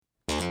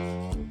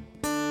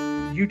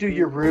you do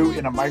your roux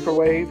in a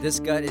microwave. This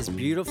gut is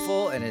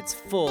beautiful and it's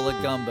full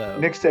of gumbo.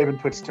 Nick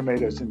Saban puts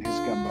tomatoes in his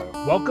gumbo.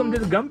 Welcome to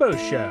the Gumbo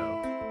Show.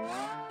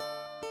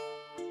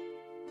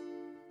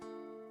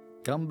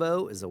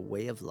 Gumbo is a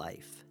way of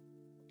life.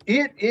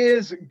 It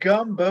is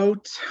gumbo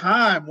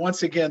time.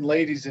 Once again,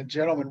 ladies and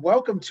gentlemen,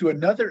 welcome to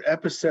another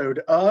episode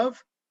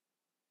of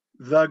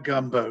The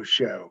Gumbo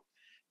Show.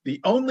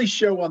 The only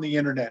show on the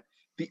internet,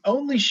 the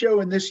only show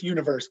in this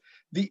universe,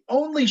 the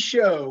only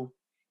show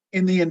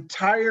in the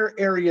entire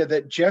area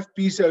that Jeff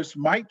Bezos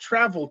might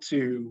travel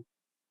to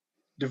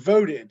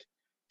devoted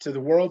to the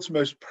world's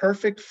most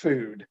perfect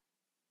food.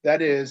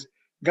 That is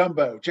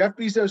gumbo. Jeff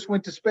Bezos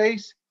went to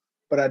space,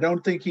 but I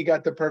don't think he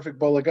got the perfect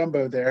bowl of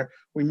gumbo there.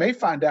 We may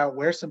find out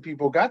where some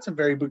people got some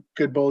very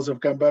good bowls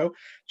of gumbo.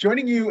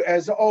 Joining you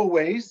as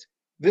always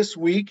this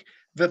week,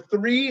 the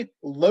three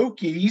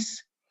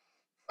Lokis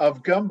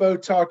of gumbo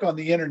talk on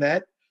the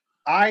internet.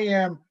 I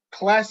am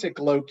classic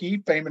Loki,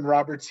 Feynman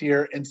Roberts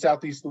here in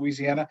Southeast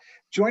Louisiana.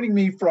 Joining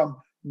me from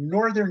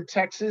Northern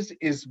Texas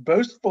is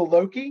boastful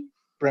Loki,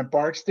 Brent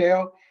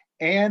Barksdale,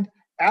 and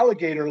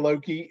alligator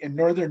Loki in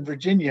Northern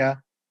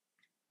Virginia,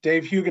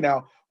 Dave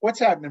Huguenot. What's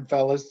happening,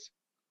 fellas?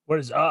 What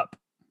is up?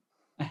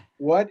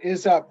 What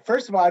is up?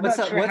 First of all, What's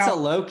a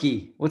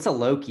Loki? What's a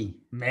Loki?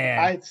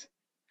 Man,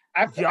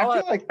 I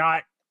feel like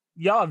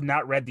y'all have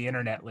not read the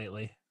internet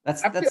lately.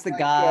 That's the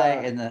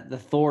guy in the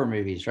Thor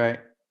movies, right?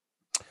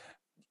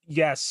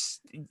 Yes,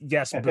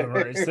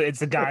 Boomer. It's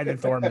the guy in the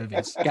Thor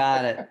movies.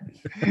 Got it.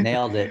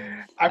 Nailed it.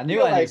 I knew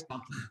something.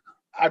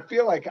 I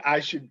feel like I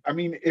should. I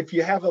mean, if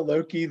you have a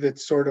Loki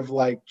that's sort of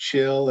like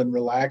chill and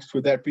relaxed,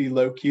 would that be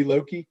Loki?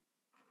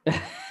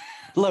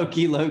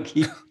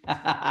 Loki.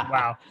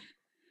 Wow.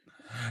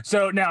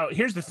 So now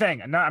here's the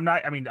thing.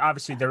 I mean,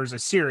 obviously there was a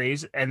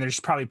series and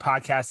there's probably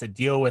podcasts that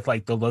deal with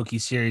like the Loki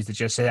series that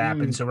just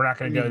happened. So we're not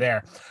going to go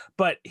there,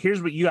 but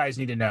here's what you guys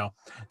need to know.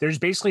 There's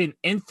basically an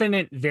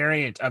infinite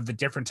variant of the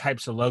different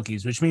types of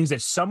Lokis, which means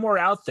that somewhere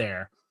out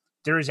there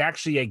is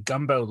actually a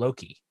gumbo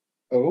Loki.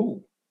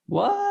 Oh,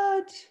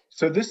 what?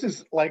 So this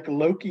is like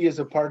Loki is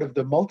a part of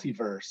the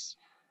multiverse.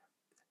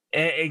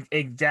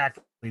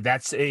 Exactly.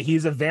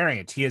 He's a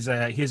variant. He is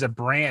a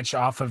branch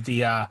off of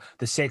the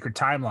sacred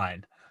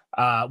timeline.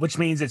 Which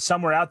means that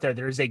somewhere out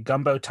there is a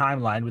gumbo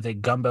timeline with a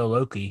gumbo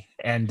Loki.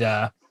 And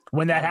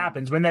when that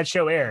happens, when that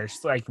show airs,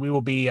 like we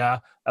will be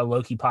a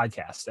Loki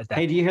podcast at that.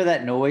 Hey, do you hear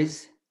that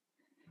noise?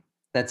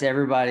 That's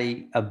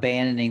everybody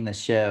abandoning the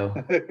show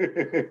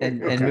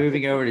and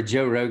moving over to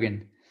Joe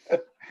Rogan.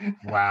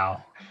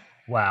 Wow.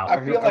 I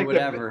feel like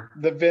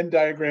the Venn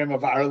diagram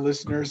of our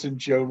listeners and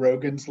Joe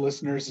Rogan's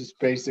listeners is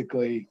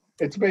basically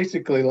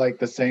like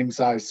the same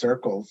size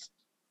circles.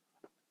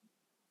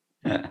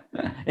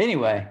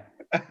 Anyway.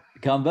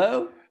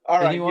 Gumbo? All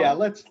right, anyone? Yeah,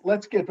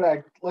 let's get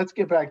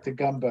back to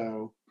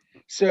gumbo.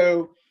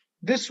 So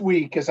this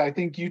week, as I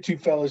think you two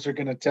fellas are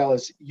going to tell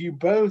us, you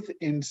both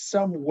in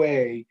some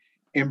way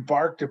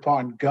embarked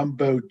upon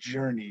gumbo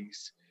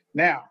journeys.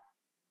 Now,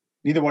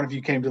 neither one of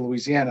you came to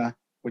Louisiana,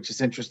 which is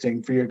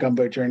interesting for your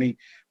gumbo journey,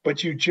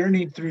 but you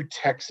journeyed through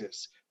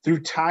Texas, through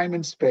time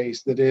and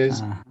space that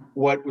is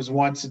what was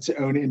once its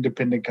own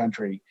independent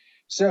country.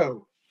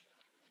 So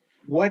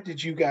what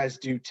did you guys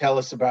do? Tell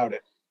us about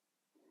it.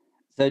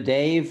 So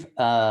Dave,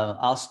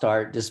 I'll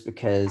start just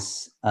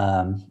because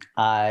I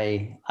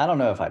don't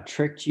know if I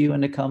tricked you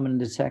into coming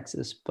to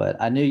Texas, but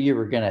I knew you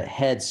were going to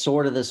head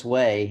sort of this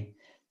way.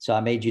 So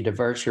I made you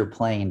divert your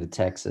plane to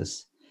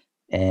Texas,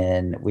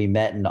 and we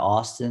met in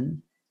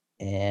Austin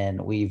and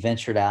we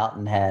ventured out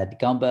and had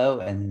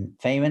gumbo and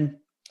Feynman.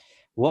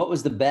 What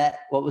was the bet?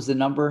 What was the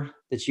number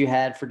that you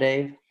had for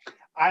Dave?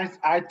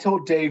 I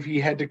told Dave he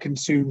had to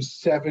consume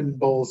 7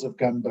 bowls of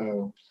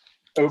gumbo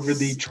over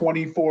the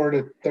 24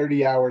 to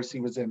 30 hours he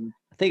was in.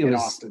 I think it was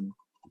Austin.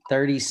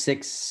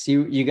 36.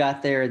 You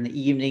got there in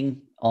the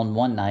evening on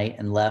one night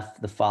and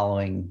left the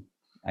following,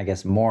 I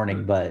guess,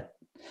 morning. But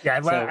yeah,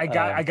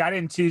 I got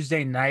in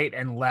Tuesday night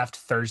and left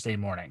Thursday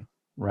morning.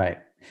 Right.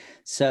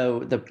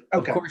 So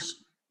of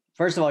course,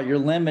 first of all, you're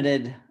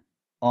limited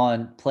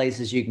on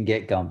places you can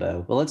get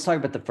gumbo. Well, let's talk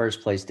about the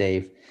first place,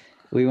 Dave.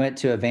 We went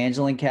to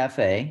Evangeline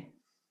Cafe.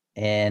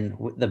 And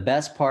the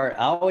best part,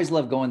 I always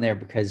love going there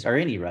or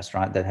any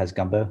restaurant that has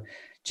gumbo,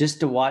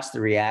 just to watch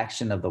the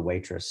reaction of the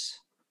waitress.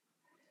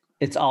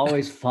 It's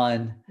always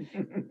fun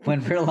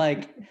when we're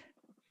like,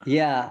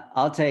 yeah,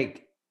 I'll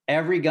take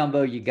every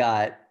gumbo you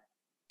got.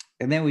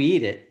 And then we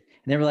eat it.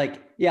 And they were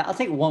like, yeah, I'll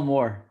take one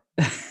more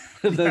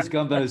of those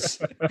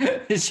gumbos.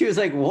 And she was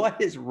like,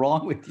 what is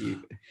wrong with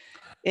you?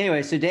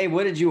 Anyway, so Dave,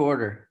 what did you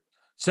order?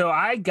 So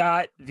I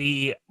got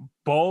the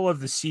bowl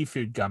of the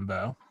seafood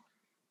gumbo.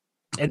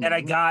 And then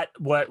I got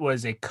what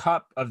was a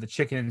cup of the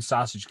chicken and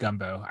sausage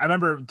gumbo. I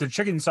remember the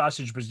chicken and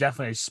sausage was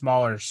definitely a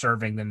smaller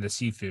serving than the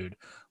seafood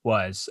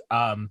was.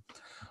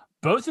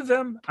 Both of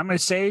them, I'm going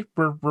to say,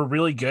 were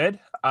really good.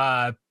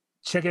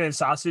 chicken and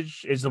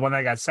sausage is the one that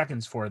I got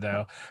seconds for,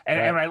 though. And,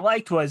 Right. and what I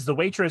liked was the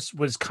waitress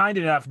was kind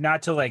enough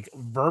not to like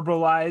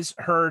verbalize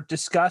her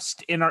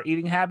disgust in our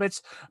eating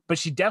habits, but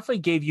she definitely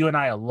gave you and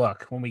I a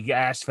look when we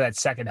asked for that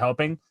second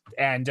helping.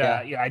 And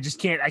I just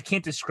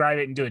can't describe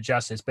it and do it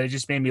justice, but it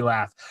just made me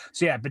laugh.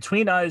 So yeah,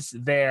 between us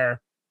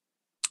there,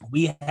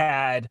 we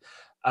had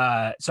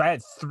so I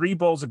had 3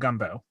 bowls of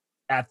gumbo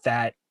at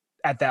that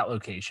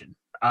location.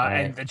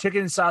 And the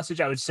chicken and sausage,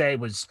 I would say,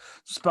 was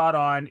spot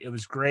on. It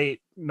was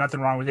great.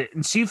 Nothing wrong with it.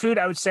 And seafood,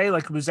 I would say,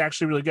 like, was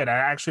actually really good. I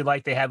actually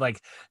like they had like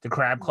the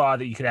crab claw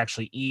that you could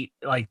actually eat,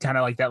 like kind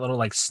of like that little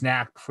like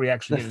snack before you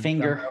actually the get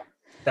finger. Gumbo.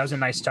 That was a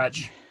nice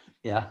touch.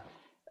 Yeah.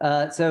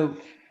 I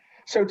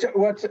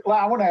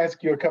want to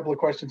ask you a couple of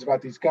questions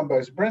about these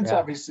gumbos. Brent's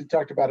obviously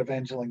talked about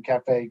Evangeline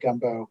Cafe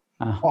gumbo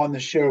on the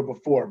show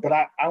before, but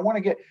I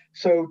want to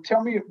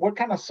tell me, what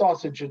kind of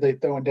sausage are they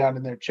throwing down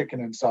in their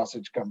chicken and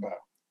sausage gumbo?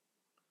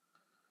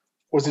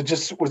 Was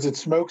it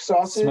smoked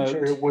sausage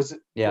or was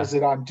it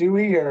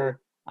andouille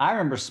or? I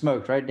remember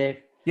smoked, right, Dave?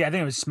 Yeah, I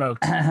think it was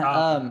smoked. Keep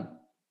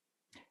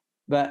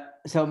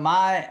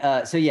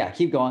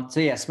going. So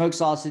yeah, smoked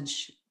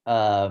sausage.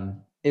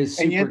 It was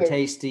super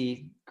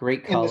tasty,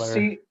 great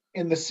color.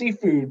 In the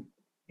seafood,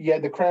 you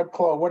had the crab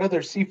claw. What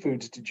other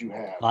seafoods did you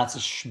have? Lots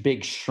of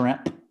big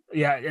shrimp.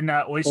 Yeah, and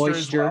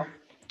oyster.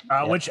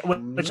 Which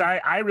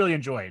I really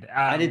enjoyed.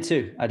 I did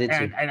too.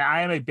 And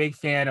I am a big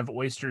fan of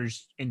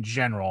oysters in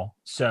general.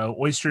 So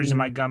oysters in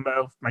my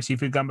gumbo, my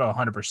seafood gumbo,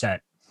 100%.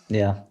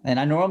 Yeah.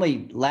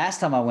 And last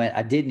time I went,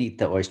 I didn't eat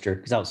the oyster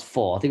because I was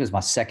full. I think it was my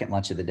second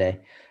lunch of the day.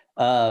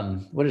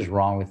 What is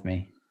wrong with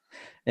me?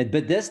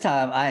 But this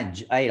time I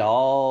ate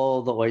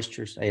all the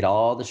oysters, I ate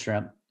all the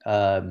shrimp.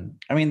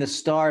 The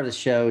star of the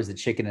show is the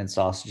chicken and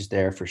sausage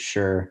there for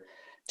sure,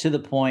 to the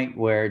point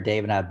where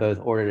Dave and I both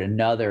ordered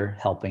another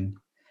helping.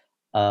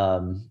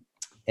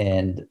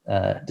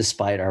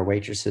 Despite our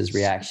waitress's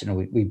reaction,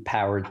 we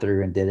powered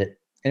through and did it.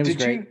 And it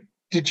was great.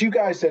 Did you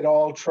guys at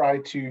all try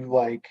to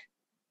like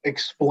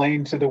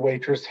explain to the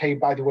waitress, hey,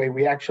 by the way,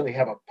 we actually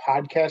have a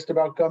podcast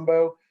about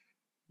gumbo?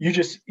 She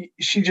just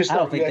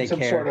thought you had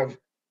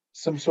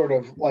some sort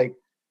of like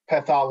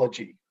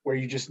pathology where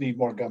you just need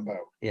more gumbo.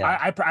 Yeah.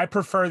 I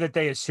prefer that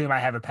they assume I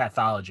have a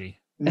pathology,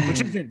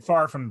 which isn't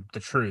far from the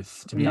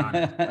truth, to be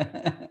honest.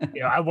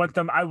 I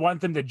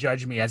want them to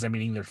judge me as I'm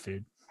eating their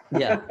food.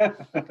 Yeah.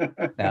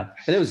 But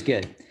it was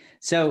good.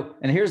 So,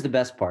 and here's the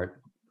best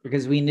part,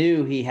 because we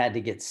knew he had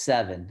to get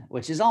 7,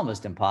 which is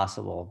almost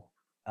impossible.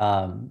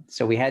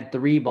 So we had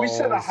 3 bowls. We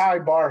set a high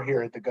bar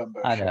here at the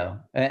gumbo I show. know.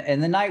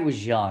 And the night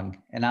was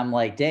young. And I'm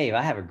like, Dave,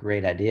 I have a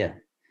great idea.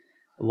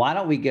 Why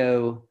don't we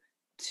go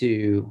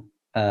to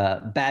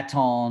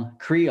Baton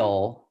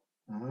Creole,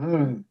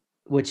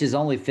 which is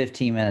only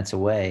 15 minutes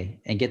away,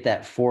 and get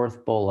that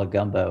 4th bowl of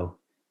gumbo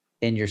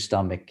in your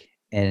stomach.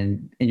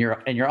 And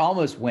you're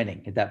almost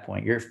winning at that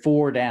point. You're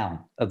 4 down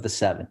of the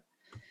 7.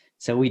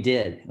 So we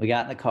did. We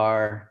got in the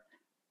car,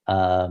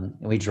 and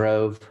we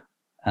drove.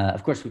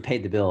 Of course, we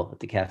paid the bill at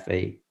the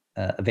cafe,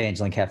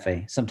 Evangeline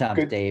Cafe.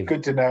 Sometimes Dave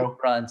good to know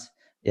runs.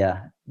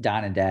 Yeah,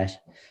 dine and dash.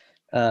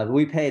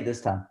 We paid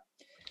this time.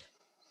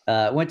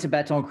 Went to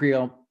Baton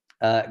Creole,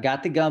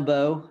 got the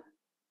gumbo.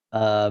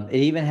 It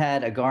even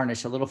had a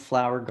garnish, a little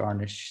flower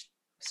garnish,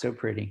 so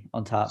pretty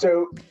on top.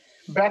 So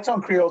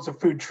Baton Creole is a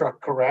food truck,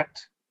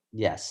 correct?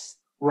 Yes.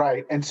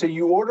 Right. And so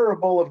you order a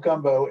bowl of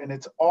gumbo, and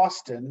it's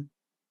Austin,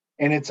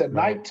 and it's at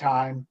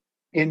nighttime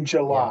in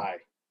July.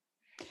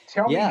 Yeah.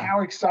 Tell me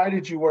how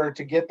excited you were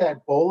to get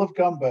that bowl of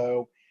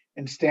gumbo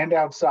and stand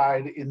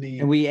outside in the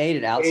and we ate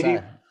it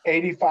outside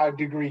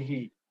 85-degree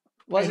heat.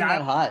 Wasn't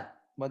that hot?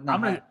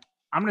 I'm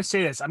gonna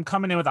say this. I'm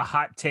coming in with a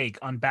hot take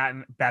on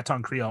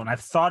Baton Creole, and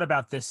I've thought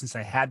about this since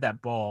I had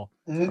that bowl.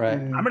 Right.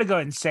 I'm gonna go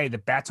ahead and say the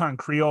Baton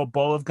Creole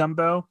bowl of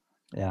gumbo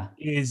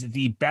is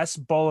the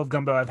best bowl of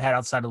gumbo I've had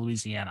outside of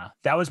Louisiana.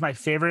 That was my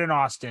favorite in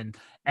Austin.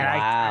 And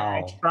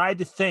I tried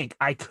to think.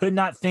 I could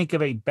not think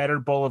of a better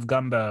bowl of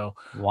gumbo.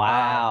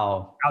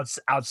 Wow.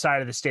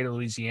 Outside of the state of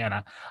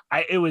Louisiana.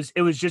 It was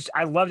just,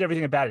 I loved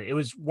everything about it. It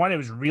was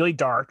really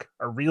dark,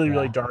 a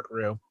really dark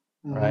roux.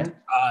 Right.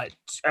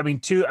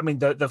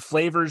 The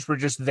flavors were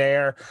just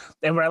there.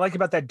 And what I like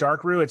about that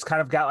dark roux, it's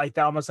kind of got like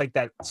that, almost like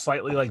that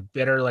slightly like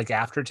bitter, like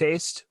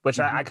aftertaste, which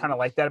I kind of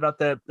like that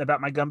about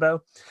my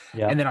gumbo.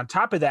 Yeah. And then on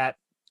top of that,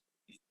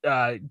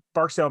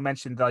 Barksdale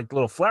mentioned the like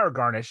little flower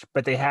garnish,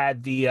 but they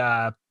had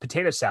the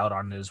potato salad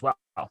on it as well.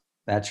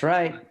 That's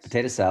right.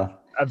 Potato salad.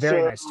 A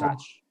very nice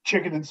touch.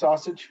 Chicken and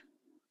sausage.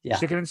 Yeah.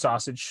 Chicken and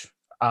sausage.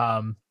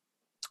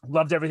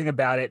 Loved everything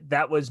about it.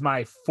 That was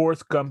my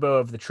 4th gumbo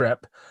of the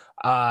trip.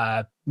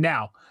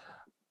 Now,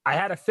 I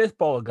had a 5th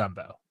bowl of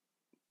gumbo.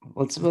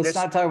 Let's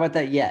not talk about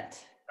that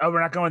yet. Oh, we're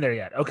not going there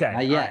yet. Okay.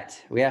 Not yet.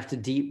 Right. We have to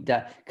deep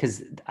dive,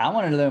 because I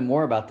want to know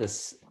more about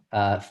this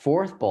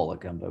 4th bowl of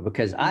gumbo,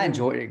 because I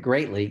enjoyed it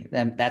greatly.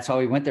 And that's why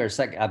we went there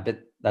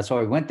that's why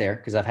we went there,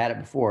 because I've had it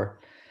before.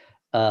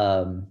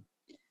 So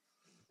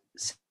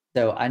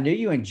I knew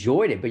you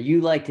enjoyed it, but you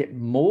liked it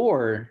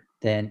more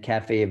than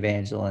Cafe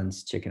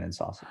Evangeline's chicken and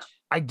sausage.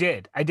 I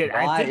did.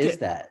 Why is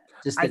that?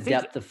 Just the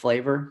depth of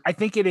flavor. I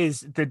think it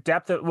is the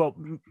depth of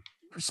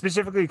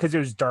specifically because it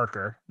was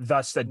darker,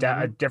 thus a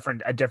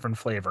different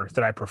flavor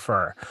that I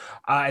prefer.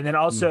 And then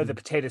also the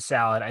potato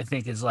salad, I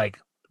think is like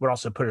would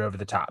also put it over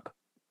the top.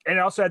 And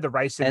it also had the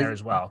rice in there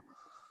as well.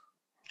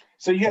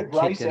 So you had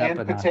rice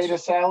and potato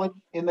salad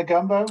in the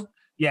gumbo?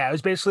 Yeah, it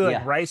was basically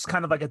like rice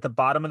kind of like at the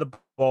bottom of the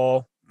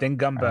bowl, then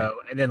gumbo,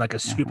 and then like a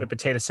scoop of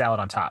potato salad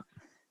on top.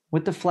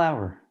 With the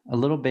flour, a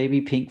little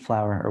baby pink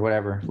flour or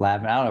whatever,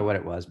 lavender. I don't know what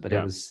it was, but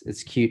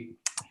it's cute.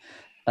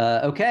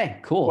 Okay,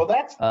 cool. Well,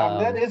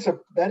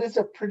 that is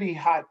a pretty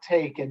hot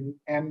take,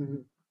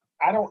 and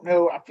I don't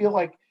know. I feel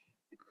like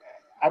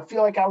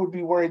I would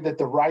be worried that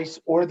the rice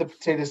or the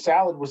potato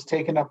salad was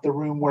taking up the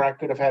room where I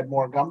could have had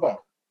more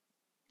gumbo.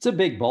 It's a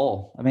big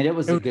bowl. I mean, it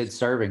was a good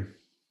serving.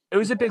 It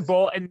was a big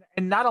bowl and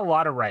not a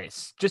lot of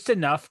rice, just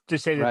enough to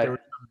say that there was.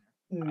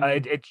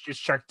 It's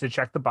just to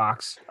check the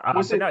box. It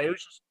was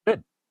just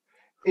good.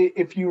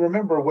 If you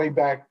remember way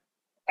back,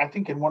 I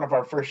think in one of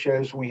our first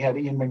shows when we had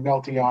Ian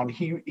McNulty on,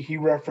 he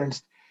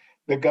referenced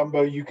the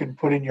gumbo you can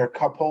put in your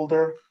cup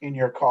holder in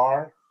your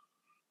car.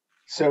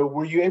 So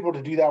were you able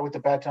to do that with the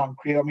Baton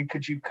Creole? I mean,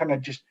 could you kind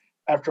of just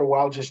after a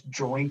while just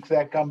drink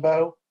that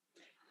gumbo?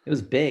 It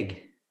was big.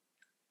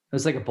 It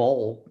was like a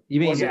bowl.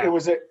 You mean so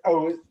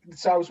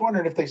I was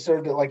wondering if they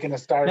served it like in a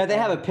styrofoam. No, they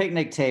have a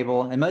picnic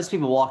table, and most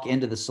people walk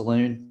into the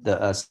saloon,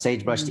 the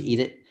Sagebrush, to eat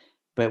it.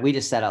 But we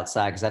just sat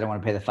outside because I didn't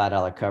want to pay the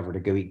 $5 cover to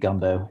go eat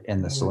gumbo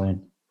in the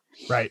saloon.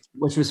 Right.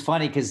 Which was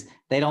funny because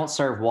they don't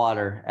serve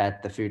water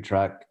at the food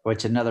truck,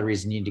 which another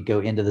reason you need to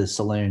go into the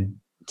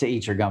saloon to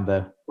eat your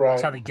gumbo. Right.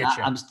 That's how they get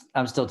you.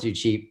 I'm still too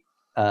cheap.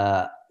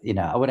 I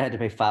would have had to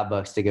pay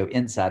 $5 to go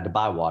inside to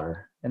buy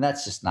water, and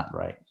that's just not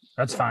right.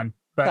 That's fine.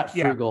 But not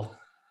frugal.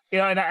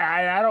 And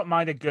I don't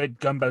mind a good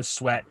gumbo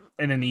sweat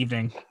in an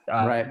evening.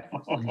 Right.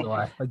 In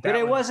July. But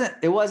it was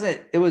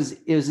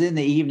in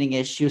the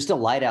evening-ish. It was still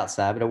light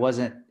outside, but it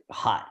wasn't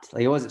hot.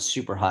 Like it wasn't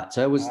super hot.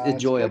 So it was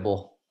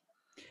enjoyable.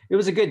 It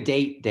was a good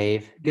date,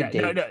 Dave. Good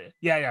date.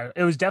 Yeah.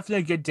 It was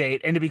definitely a good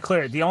date. And to be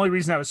clear, the only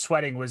reason I was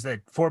sweating was that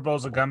 4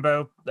 bowls of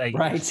gumbo. Like,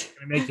 right.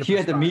 You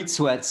had the meat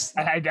sweats.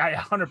 I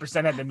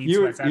 100% had the meat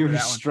sweats. You were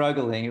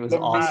struggling. It was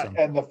awesome.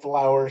 And the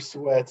flour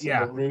sweats.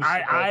 Yeah. And the roux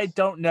I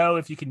don't know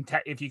if you can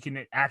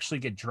actually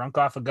get drunk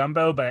off of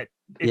gumbo, but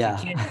if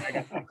you can, I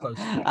got pretty close.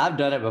 I've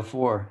done it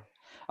before.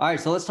 All right.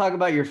 So let's talk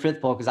about your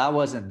 5th bowl because I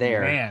wasn't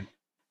there. Man.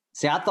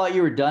 See, I thought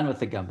you were done with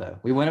the gumbo.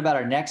 We went about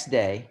our next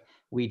day.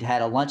 We'd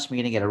had a lunch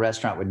meeting at a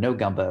restaurant with no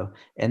gumbo.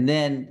 And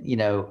then,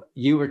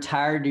 you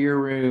retired to your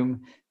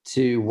room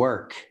to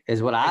work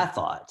is what I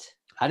thought.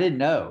 I didn't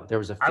know there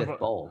was a 5th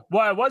bowl.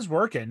 Well, I was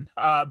working,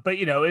 but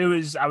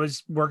I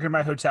was working in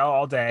my hotel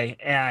all day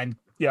and,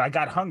 I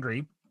got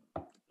hungry.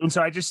 And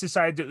so I just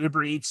decided to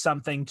Uber Eats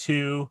something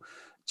to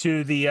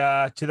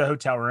the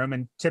hotel room.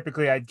 And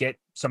typically I'd get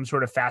some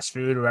sort of fast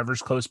food,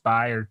 whoever's close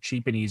by or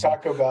cheap and easy.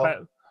 Taco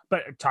Bell.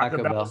 But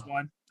Taco Bell is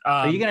one.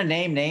 Are you going to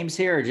name names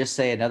here or just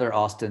say another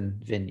Austin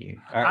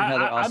venue or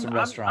another Austin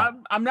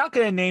restaurant? I'm not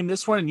going to name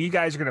this one, and you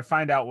guys are going to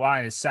find out why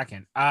in a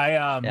second.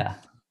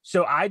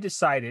 So I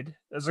decided,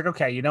 I was like,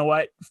 okay, you know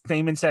what?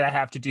 Thaman said I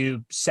have to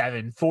do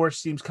 7. 4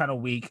 seems kind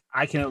of weak.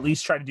 I can at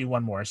least try to do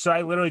 1 more. So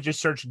I literally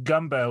just searched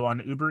gumbo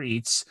on Uber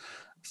Eats,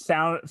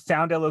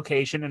 found a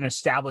location, an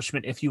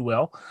establishment, if you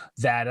will,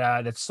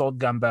 that sold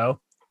gumbo,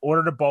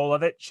 ordered a bowl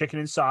of it, chicken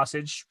and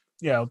sausage.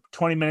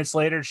 20 minutes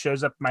later, it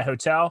shows up at my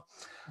hotel.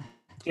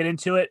 Get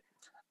into it.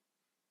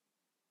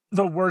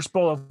 The worst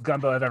bowl of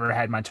gumbo I've ever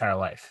had in my entire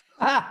life.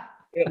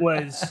 It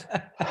was.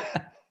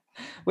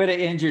 Way to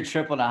end your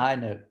trip on a high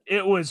note.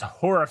 It was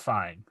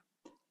horrifying.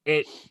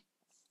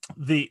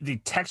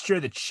 The texture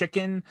of the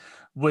chicken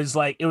was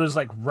like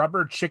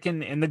rubber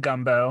chicken in the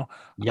gumbo.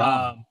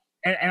 Yum.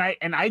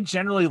 And I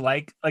generally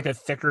like a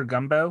thicker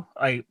gumbo.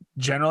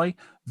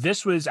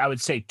 This was, I would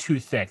say, too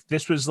thick.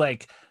 This was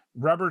like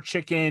rubber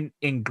chicken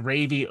in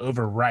gravy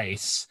over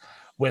rice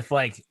with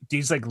like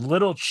these like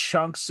little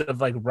chunks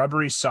of like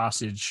rubbery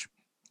sausage.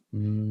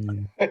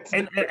 And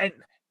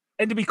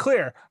to be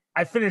clear,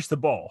 I finished the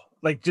bowl.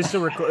 Like just to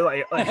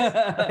record,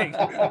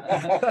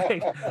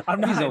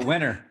 I'm not. He's a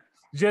winner.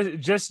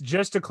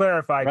 Just to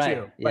clarify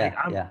too.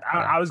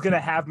 I was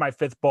gonna have my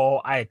 5th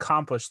bowl. I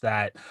accomplished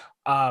that.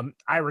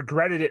 I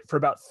regretted it for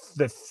about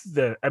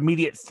the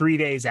immediate 3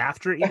 days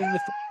after eating the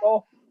 5th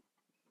bowl,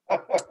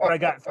 but I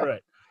got through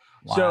it.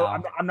 Wow. So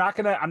I'm not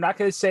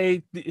gonna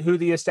say who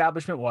the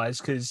establishment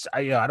was because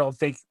I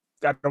don't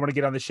want to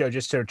get on the show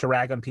just to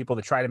rag on people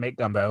that try to make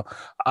gumbo.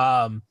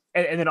 And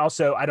then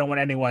also I don't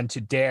want anyone to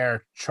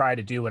dare try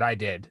to do what I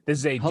did.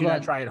 This is do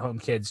not try at home,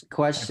 kids.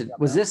 Question: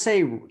 was this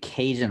a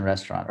Cajun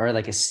restaurant or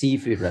like a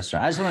seafood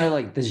restaurant? I just want to know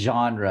like the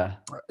genre.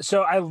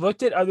 So I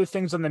looked at other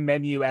things on the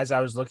menu as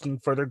I was looking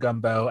for their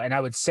gumbo, and I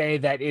would say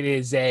that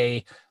it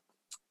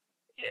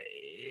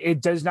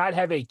does not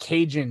have a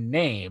Cajun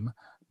name,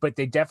 but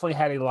they definitely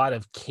had a lot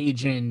of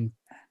Cajun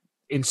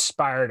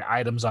inspired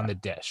items on the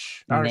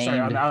dish. On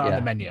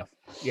the menu.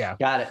 Yeah.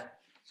 Got it.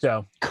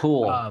 So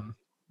cool.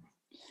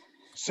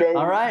 So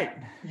all right.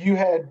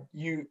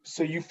 You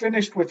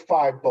finished with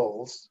 5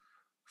 bowls.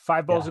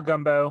 5 bowls of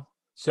gumbo.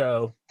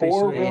 So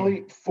four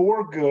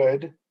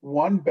good,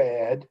 1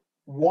 bad,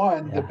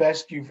 one the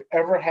best you've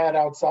ever had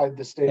outside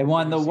the state. And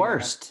one the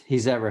worst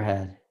he's ever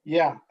had.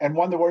 Yeah, and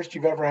one the worst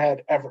you've ever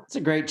had ever. It's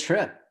a great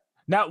trip.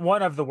 Not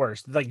one of the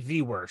worst, like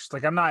the worst.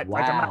 Like I'm not.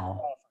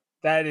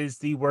 That is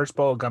the worst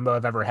bowl of gumbo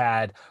I've ever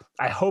had.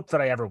 I hope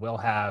that I ever will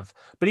have.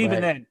 But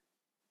even then,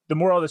 the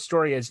moral of the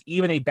story is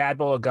even a bad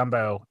bowl of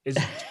gumbo is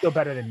still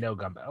better than no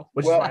gumbo.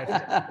 Which is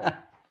why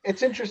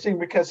it's interesting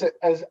because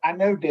as I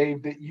know,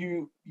 Dave, that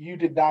you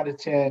did not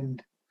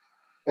attend,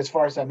 as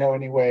far as I know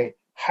anyway,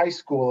 high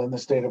school in the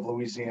state of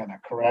Louisiana,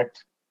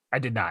 correct? I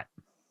did not.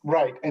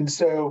 Right. And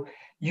so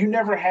you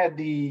never had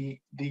the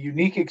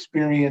unique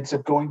experience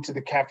of going to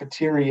the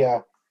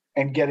cafeteria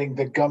and getting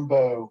the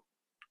gumbo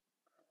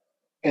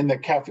in the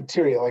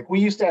cafeteria. Like we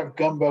used to have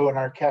gumbo in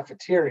our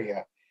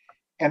cafeteria,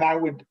 and I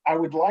would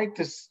like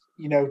to,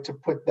 to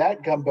put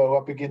that gumbo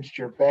up against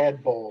your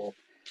bad bowl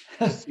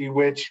to see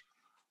which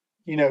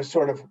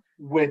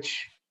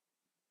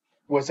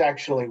was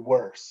actually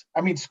worse.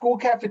 I mean, school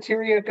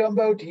cafeteria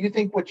gumbo, do you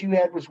think what you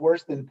had was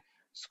worse than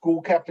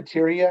school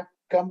cafeteria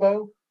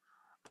gumbo?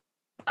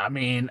 I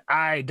mean,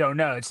 I don't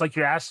know. It's like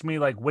you're asking me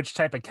like which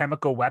type of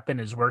chemical weapon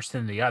is worse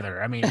than the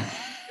other. I mean,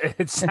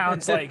 it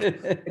sounds like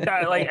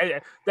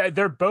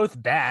they're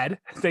both bad.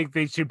 I think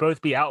they should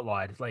both be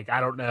outlawed. Like I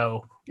don't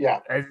know. Yeah,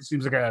 it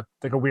seems like a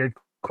weird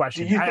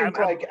question. Do you think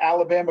like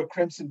Alabama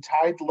Crimson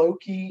Tide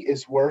Loki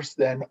is worse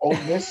than Ole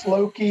Miss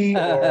Loki?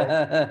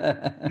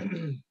 Or...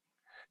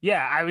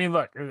 Yeah, I mean,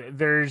 look,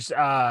 there's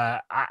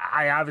I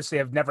obviously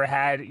have never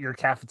had your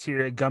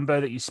cafeteria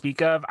gumbo that you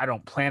speak of. I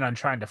don't plan on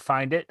trying to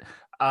find it.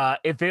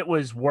 If it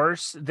was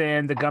worse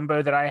than the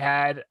gumbo that I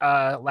had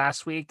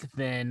last week,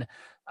 then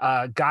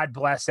God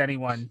bless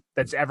anyone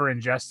that's ever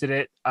ingested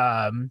it.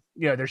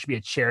 There should be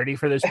a charity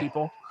for those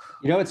people.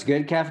 You know what's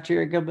good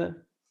cafeteria gumbo?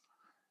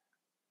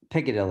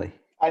 Piccadilly.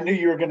 I knew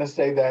you were going to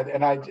say that,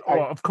 and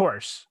well, of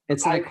course,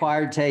 it's an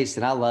acquired taste,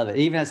 and I love it.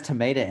 It even has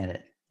tomato in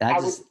it.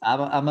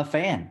 I'm a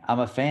fan.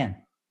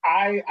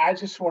 I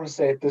just want to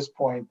say at this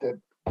point that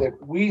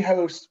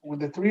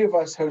the three of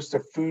us host a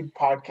food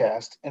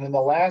podcast, and in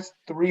the last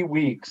 3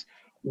 weeks,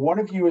 one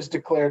of you has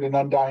declared an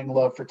undying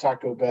love for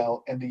Taco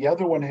Bell, and the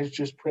other one has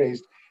just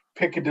praised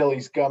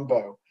Piccadilly's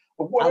gumbo.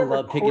 I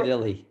love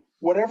Piccadilly.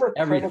 Whatever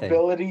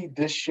credibility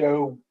this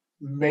show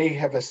may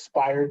have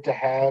aspired to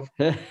have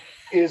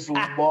is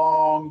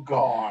long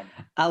gone.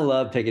 I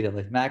love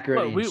Piccadilly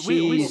macaroni and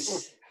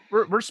cheese.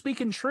 We're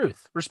speaking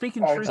truth. We're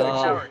speaking truth.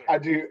 I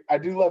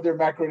do love their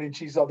macaroni and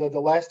cheese. Although the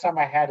last time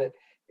I had it,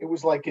 it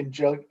was like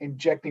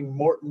injecting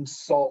Morton's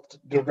salt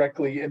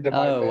directly into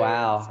my veins.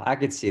 Wow, I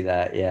could see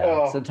that.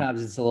 Yeah,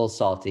 sometimes it's a little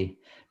salty,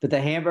 but the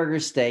hamburger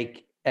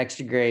steak,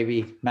 extra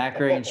gravy,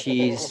 macaroni and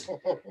cheese.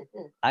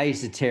 I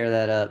used to tear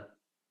that up.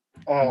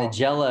 And the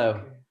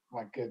Jello.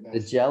 My goodness.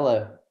 The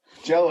Jello.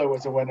 Jello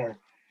was a winner.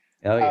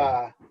 Oh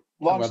yeah.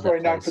 Long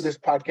story not for this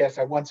podcast.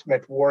 I once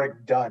met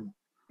Warwick Dunn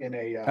in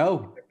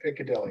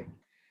Piccadilly.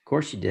 Of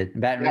course you did.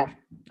 Baton Rouge,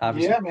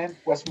 obviously. Yeah, man.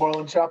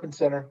 Westmoreland Shopping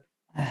Center.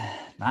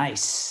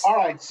 Nice. All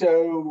right.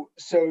 So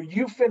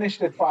you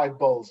finished at 5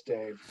 bowls,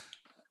 Dave.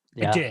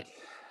 Yeah. I did.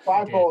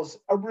 5 bowls,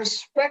 a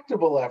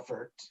respectable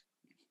effort.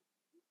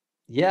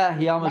 Yeah,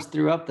 he almost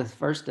threw up the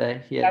first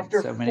day. He had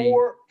after so many.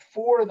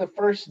 Four the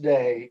first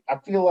day, I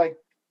feel like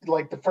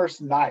the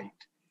first night,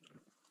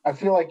 I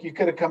feel like you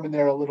could have come in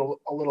there a little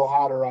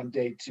hotter on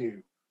day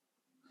 2.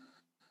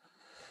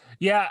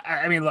 Yeah,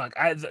 I mean, look,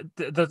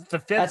 the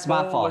fifth. That's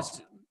my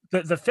fault.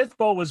 The fifth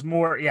bowl was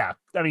more, yeah.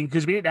 I mean,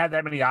 because we didn't have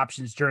that many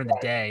options during the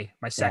day.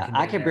 My second,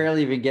 I could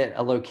barely even get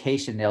a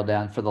location nailed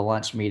down for the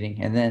lunch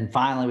meeting, and then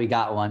finally we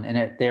got one,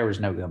 and there was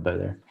no gumbo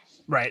there.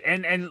 Right,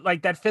 and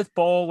like that fifth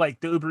bowl, like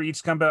the Uber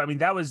Eats gumbo. I mean,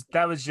 that was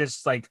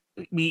just like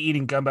me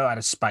eating gumbo out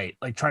of spite,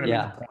 like trying to make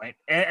a point.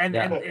 And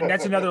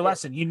that's another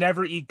lesson: you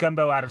never eat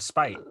gumbo out of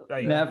spite.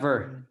 Like,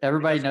 never.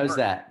 Everybody knows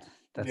that.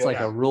 That's like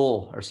a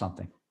rule or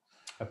something.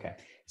 Okay.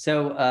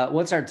 So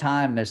what's our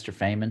time, Mr.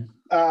 Feynman?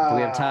 Do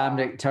we have time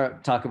to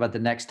talk about the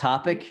next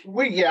topic?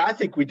 I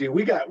think we do.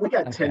 We got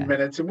 10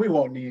 minutes, and we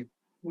won't need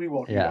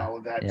all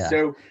of that. Yeah.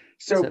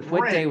 So Brent,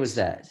 what day was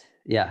that?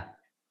 Yeah.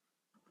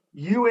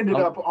 You ended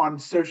up on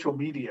social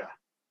media.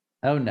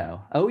 Oh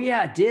no. Oh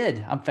yeah, I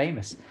did. I'm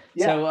famous.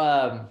 Yeah.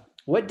 So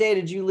what day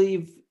did you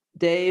leave,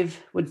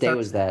 Dave? What day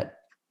was that?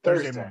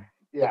 Thursday.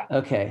 Yeah.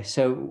 Okay.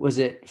 So was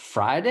it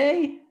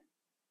Friday?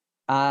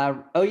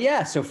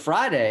 So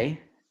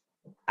Friday,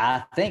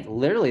 I think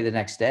literally the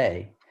next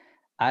day,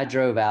 I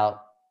drove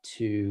out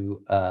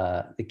to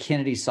the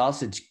Kennedy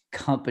Sausage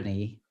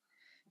Company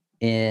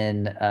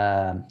in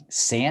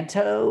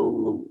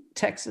Santo,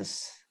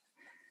 Texas.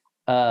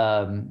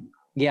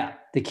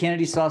 The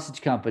Kennedy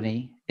Sausage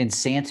Company in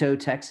Santo,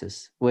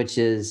 Texas, which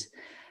is,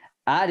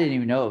 I didn't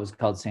even know it was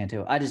called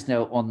Santo. I just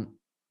know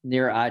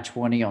near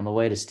I-20 on the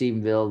way to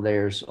Stephenville,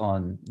 there's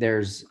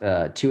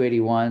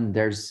 281.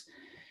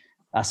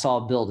 I saw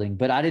a building,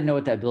 but I didn't know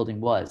what that building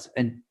was.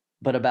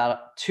 But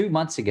about 2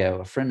 months ago,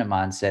 a friend of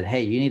mine said,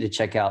 "Hey, you need to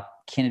check out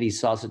Kennedy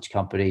Sausage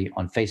Company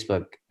on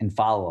Facebook and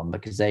follow them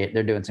because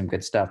they're doing some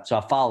good stuff." So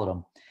I followed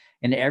them.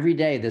 And every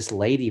day this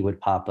lady would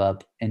pop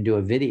up and do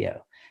a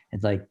video.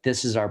 It's like,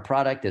 this is our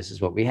product. This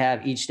is what we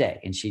have each day.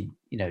 And she,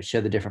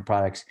 show the different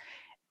products.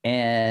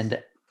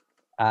 And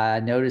I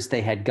noticed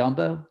they had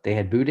gumbo, they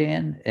had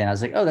boudin. And I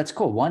was like, oh, that's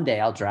cool. One day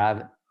I'll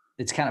drive.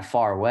 It's kind of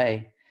far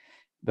away,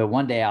 but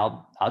one day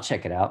I'll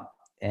check it out.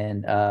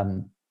 And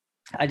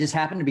I just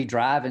happened to be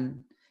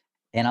driving,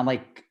 and I'm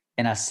like,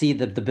 and I see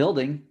the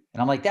building,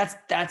 and I'm like,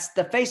 that's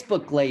the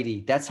Facebook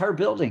lady. That's her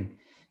building,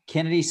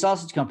 Kennedy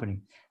Sausage Company.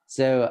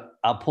 So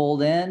I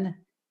pulled in,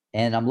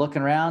 and I'm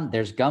looking around.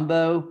 There's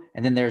gumbo,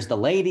 and then there's the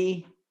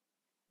lady,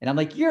 and I'm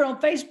like, you're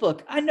on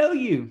Facebook. I know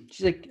you.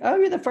 She's like, oh,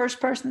 you're the first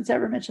person that's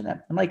ever mentioned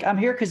that. I'm like, I'm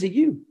here because of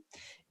you.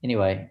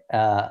 Anyway,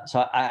 so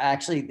I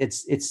actually,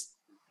 it's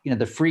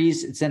the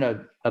freeze. It's in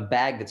a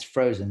bag that's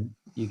frozen.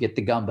 You get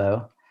the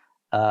gumbo.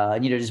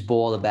 And just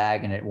boil the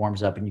bag and it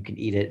warms up and you can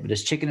eat it. But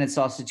it's chicken and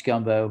sausage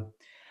gumbo.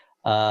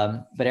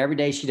 But every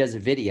day she does a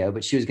video,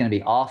 but she was going to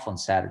be off on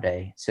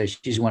Saturday. So she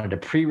just wanted to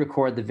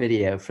pre-record the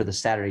video for the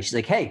Saturday. She's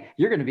like, hey,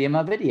 you're going to be in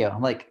my video.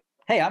 I'm like,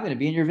 hey, I'm going to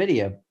be in your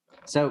video.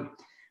 So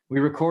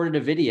we recorded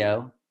a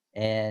video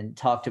and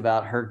talked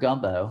about her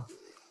gumbo.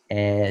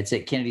 And it's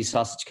at Kennedy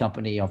Sausage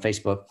Company on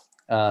Facebook.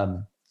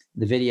 The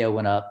video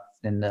went up,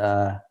 and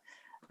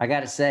I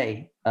got to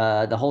say,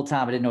 the whole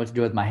time I didn't know what to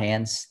do with my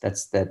hands.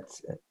 That's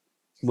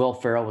Will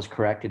Ferrell was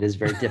correct. It is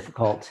very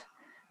difficult.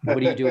 What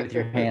do you do with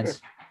your hands?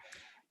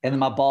 And then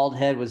my bald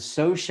head was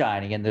so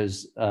shiny in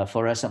those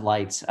fluorescent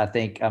lights. I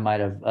think I might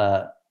have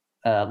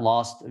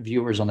lost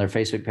viewers on their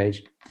Facebook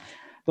page.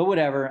 But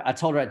whatever. I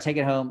told her I'd take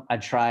it home,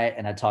 I'd try it,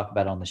 and I'd talk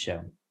about it on the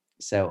show.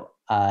 So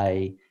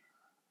I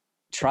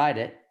tried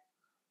it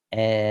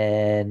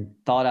and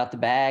thawed out the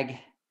bag.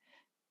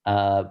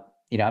 I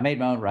made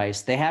my own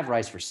rice. They have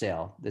rice for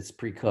sale that's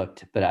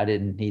pre-cooked, but I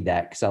didn't need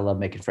that because I love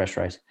making fresh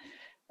rice.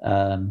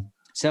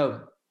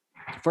 So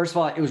first of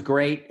all, it was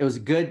great. It was a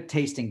good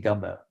tasting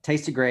gumbo.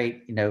 Tasted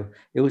great.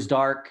 It was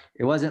dark.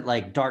 It wasn't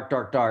like dark,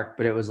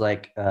 but it was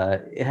like,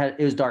 it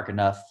was dark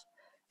enough.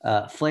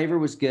 Flavor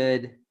was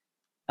good.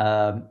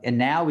 And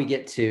now we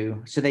get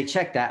to, so they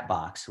check that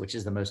box, which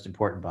is the most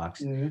important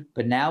box,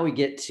 but now we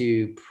get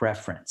to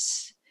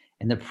preference.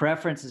 And the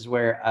preference is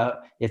where,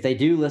 if they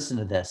do listen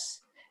to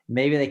this,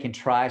 maybe they can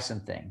try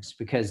some things,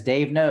 because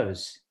Dave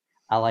knows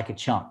I like a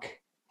chunk.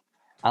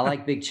 I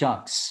like big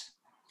chunks.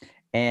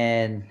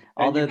 And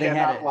although they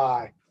had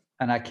lie.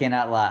 And I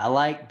cannot lie. I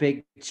like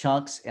big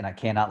chunks, and I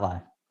cannot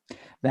lie.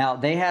 Now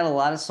they had a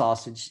lot of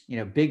sausage,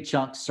 big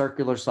chunks,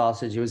 circular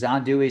sausage. It was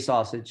andouille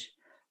sausage.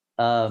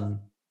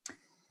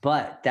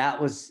 But that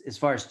was, as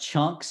far as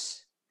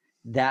chunks,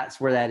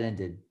 that's where that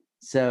ended.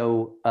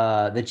 So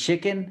the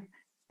chicken,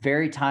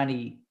 very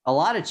tiny, a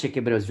lot of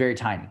chicken, but it was very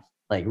tiny,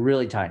 like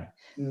really tiny.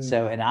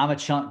 So, and I'm a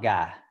chunk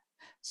guy.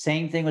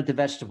 Same thing with the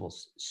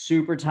vegetables,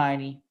 super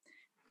tiny.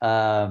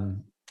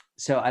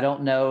 So I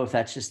don't know if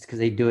that's just because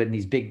they do it in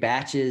these big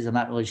batches. I'm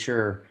not really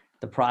sure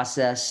the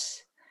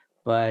process,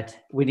 but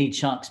we need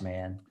chunks,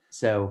 man.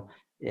 So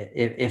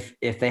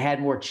if they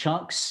had more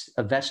chunks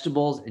of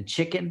vegetables and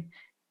chicken,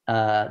 they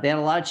had a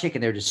lot of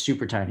chicken. They're just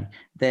super tiny.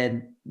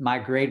 Then my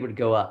grade would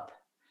go up.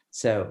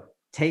 So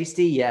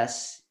tasty,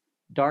 yes.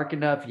 Dark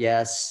enough,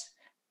 yes.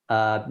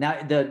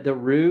 Now the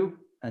roux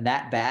in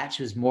that batch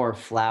was more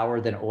flour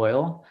than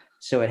oil.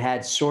 So it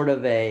had sort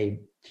of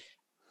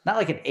not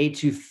like an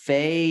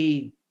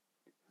étouffée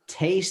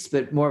taste,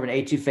 but more of an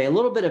étouffée, a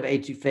little bit of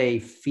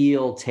étouffée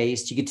feel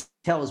taste. You could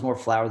tell it was more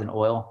flour than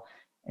oil.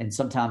 And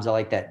sometimes I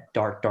like that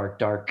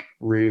dark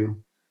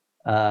roux.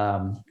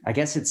 I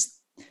guess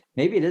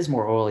maybe it is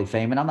more oily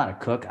fame, and I'm not a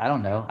cook. I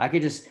don't know.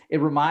 It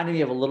reminded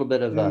me of a little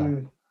bit of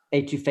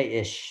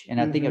étouffée-ish.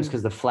 And I think it was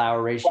because the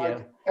flour ratio.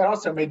 Well, it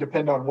also may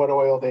depend on what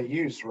oil they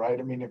use, right?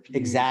 I mean, if you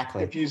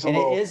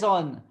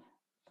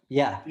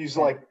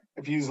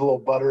use a little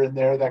butter in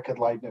there, that could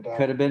lighten it up.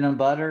 Could have been on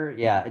butter.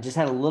 Yeah. It just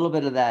had a little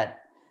bit of that.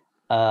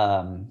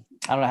 I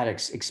don't know how to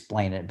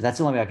explain it, but that's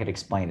the only way I could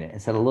explain it.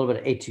 It's had a little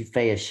bit of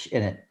étouffée-ish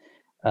in it.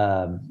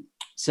 But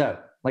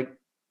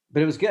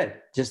it was good.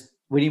 Just,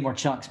 we need more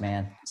chunks,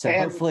 man. So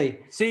hopefully.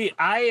 See,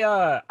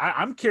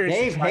 I'm curious.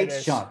 Dave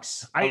hates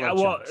chunks.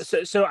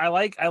 So I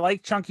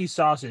like chunky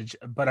sausage,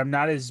 but I'm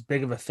not as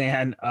big of a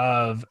fan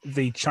of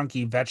the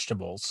chunky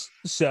vegetables.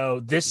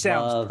 So this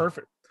sounds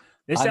perfect.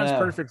 This sounds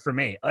perfect for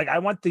me. Like, I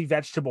want the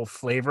vegetable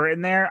flavor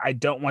in there. I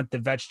don't want the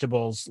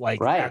vegetables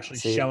actually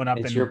showing up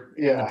in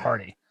the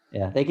party.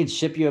 Yeah, they can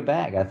ship you a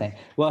bag, I think.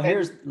 Well,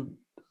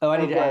 I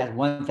need to add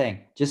one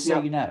thing, just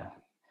so you know.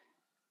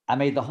 I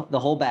made the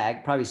whole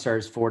bag, probably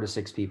serves 4 to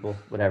 6 people,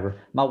 whatever.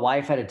 My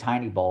wife had a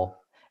tiny bowl,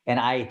 and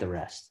I ate the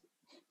rest.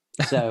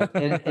 So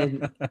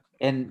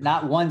in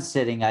not one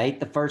sitting, I ate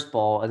the first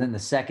bowl, and then the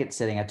second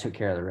sitting, I took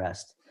care of the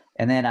rest.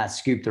 And then I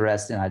scooped the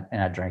rest and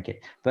I drank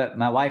it. But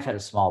my wife had a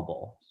small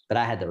bowl, but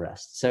I had the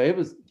rest. So it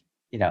was,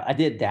 I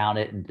did down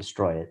it and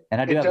destroy it.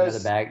 And I do have another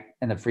bag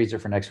in the freezer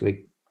for next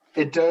week.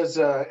 It does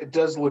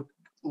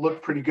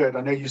look pretty good.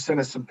 I know you sent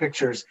us some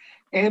pictures.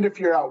 And if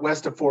you're out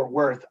west of Fort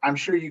Worth, I'm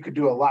sure you could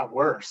do a lot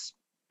worse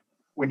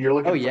when you're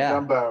looking for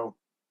gumbo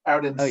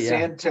out in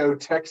Santo,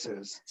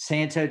 Texas.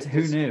 Santo,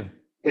 who knew?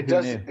 It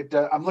does. It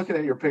does. I'm looking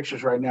at your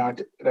pictures right now.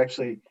 It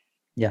actually.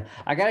 Yeah,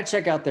 I gotta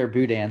check out their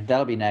boudin.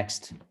 That'll be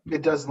next.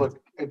 It does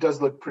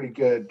look pretty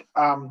good.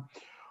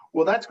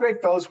 Well, that's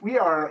great, fellas. We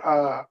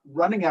are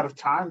running out of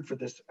time for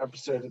this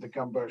episode of the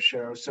Gumbo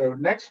Show. So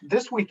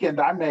this weekend,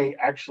 I may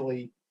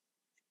actually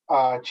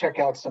check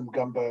out some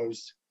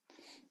gumbos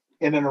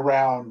in and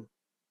around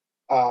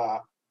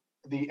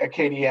the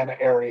Acadiana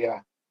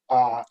area.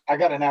 I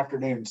got an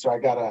afternoon, so I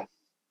gotta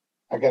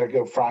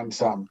go find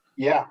some.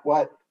 Yeah,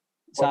 what?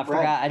 So I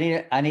forgot.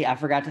 I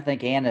forgot to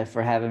thank Anna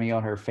for having me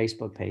on her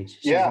Facebook page.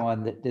 She's the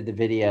one that did the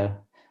video.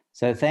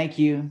 So thank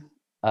you.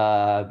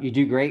 You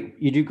do great.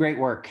 You do great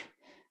work.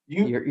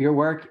 Your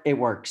work, it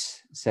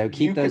works. So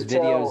keep those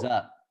videos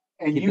up.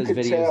 And you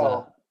could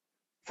tell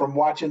from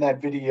watching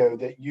that video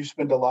that you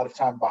spend a lot of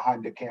time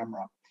behind the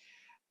camera,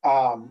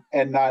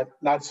 and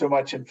not so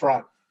much in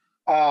front.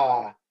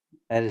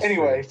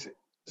 Anyways, true.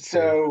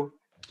 So.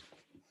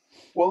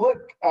 Well,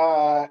 look,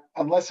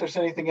 unless there's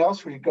anything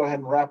else, we can go ahead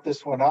and wrap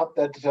this one up.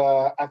 I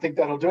think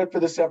that'll do it for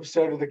this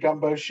episode of the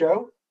Gumbo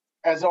Show.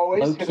 As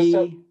always,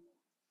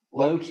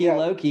 Loki. Yeah,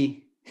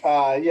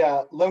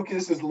 Loki.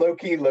 This is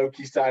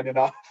Loki signing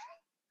off.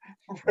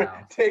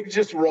 Wow. Dave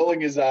just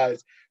rolling his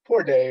eyes.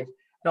 Poor Dave.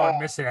 No,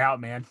 I'm missing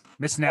out, man.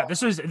 Missing out.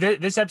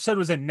 This episode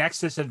was a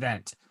Nexus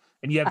event,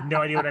 and you have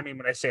no idea what I mean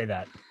when I say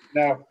that.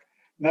 No,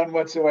 none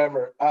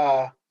whatsoever.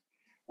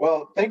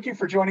 Well, thank you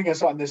for joining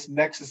us on this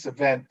Nexus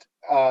event.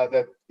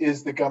 That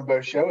is the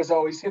Gumbo Show. As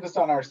always, hit us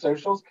on our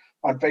socials.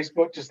 On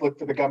Facebook, just look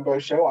for the Gumbo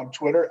Show. On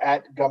Twitter,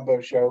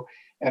 @Gumbo Show.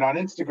 And on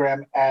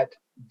Instagram,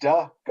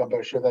 @Da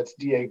Gumbo Show. That's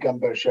DA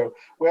Gumbo Show.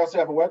 We also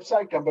have a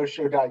website,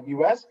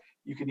 gumboshow.us.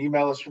 You can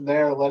email us from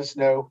there. Let us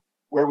know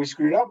where we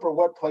screwed up or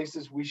what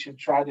places we should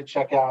try to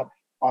check out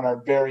on our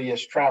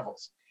various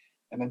travels.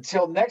 And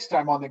until next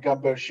time on the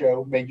Gumbo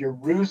Show, may your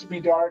roos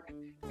be dark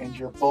and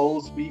your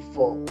bowls be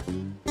full.